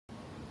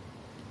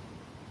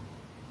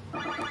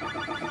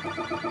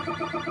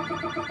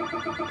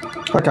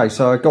Okay,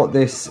 so I got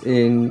this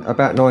in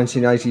about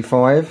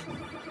 1985.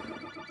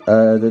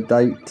 The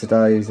date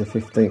today is the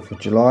 15th of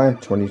July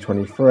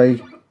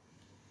 2023.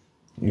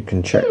 You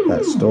can check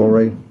that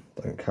story.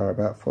 Don't care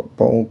about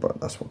football,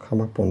 but that's what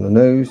come up on the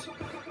news.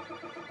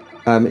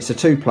 It's a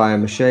 2-player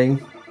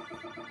machine.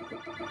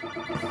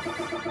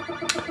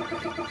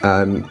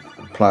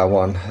 Player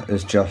 1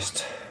 is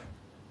just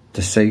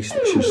deceased.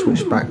 I should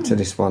switch back to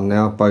this one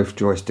now. Both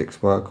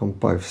joysticks work on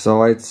both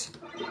sides.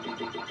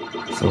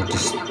 So I'll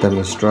just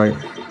demonstrate.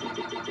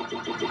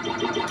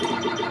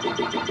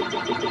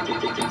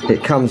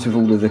 It comes with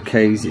all of the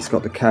keys. It's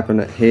got the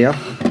cabinet here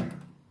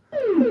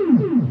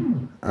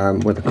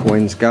where the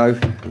coins go,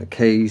 and the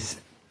keys.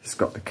 It's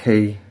got the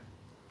key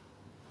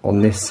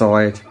on this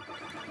side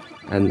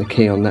and the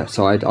key on that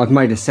side. I've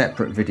made a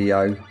separate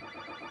video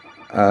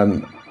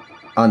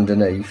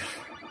underneath,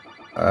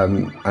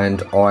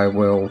 and I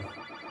will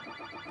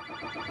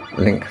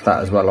link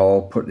that as well.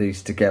 I'll put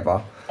these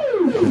together.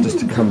 So just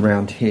to come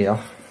round here,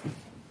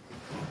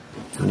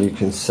 and you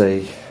can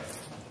see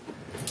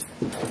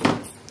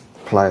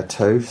player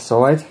 2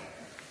 side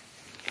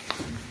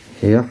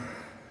here.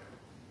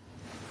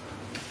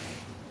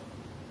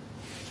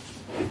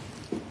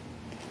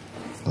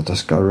 I'll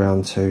just go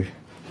around to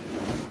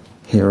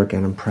here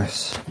again and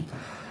press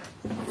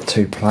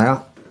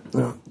 2-player.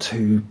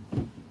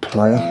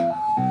 2-player.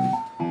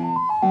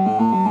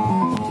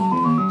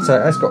 So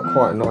it has got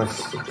quite a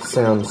nice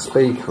sound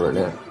speaker in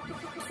it.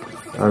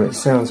 It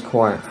sounds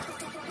quite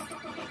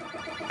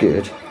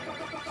good.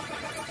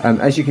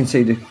 As you can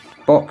see, the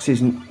box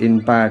isn't in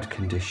bad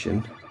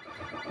condition.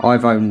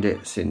 I've owned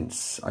it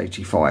since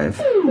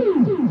 '85,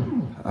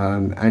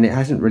 and it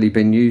hasn't really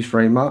been used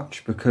very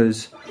much,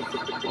 because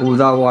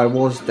although I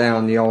was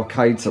down the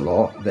arcades a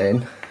lot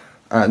then,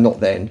 not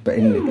then, but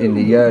in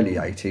the early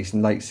 80s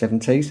and late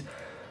 70s,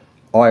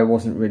 I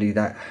wasn't really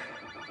that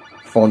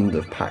fond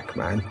of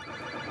Pacman.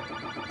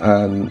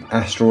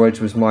 Asteroids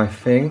was my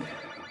thing,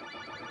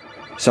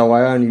 so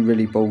I only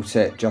really bought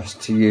it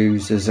just to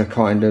use as a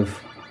kind of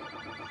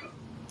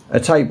a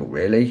table,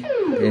 really,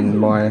 in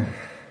my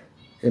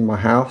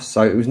house.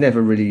 So it was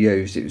never really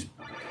used.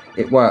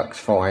 It works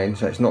fine,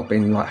 so it's not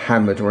been like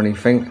hammered or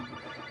anything.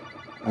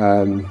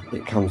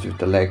 It comes with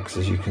the legs,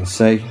 as you can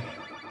see,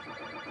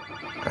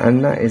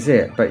 and that is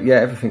it. But yeah,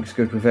 everything's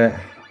good with it.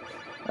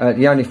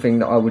 The only thing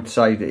that I would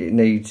say that it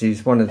needs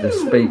is one of the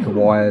speaker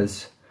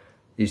wires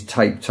is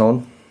taped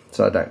on,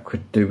 so that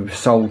could do with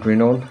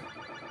soldering on.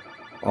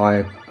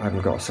 I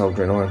haven't got a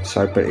soldering iron,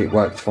 but it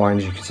works fine.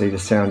 As you can see, the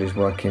sound is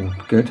working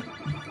good.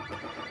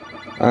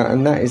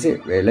 And that is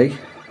it, really.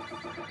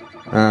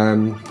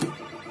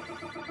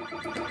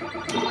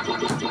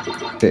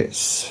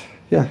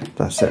 Yeah,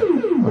 that's it.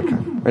 Okay,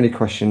 any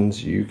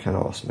questions you can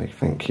ask me.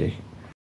 Thank you.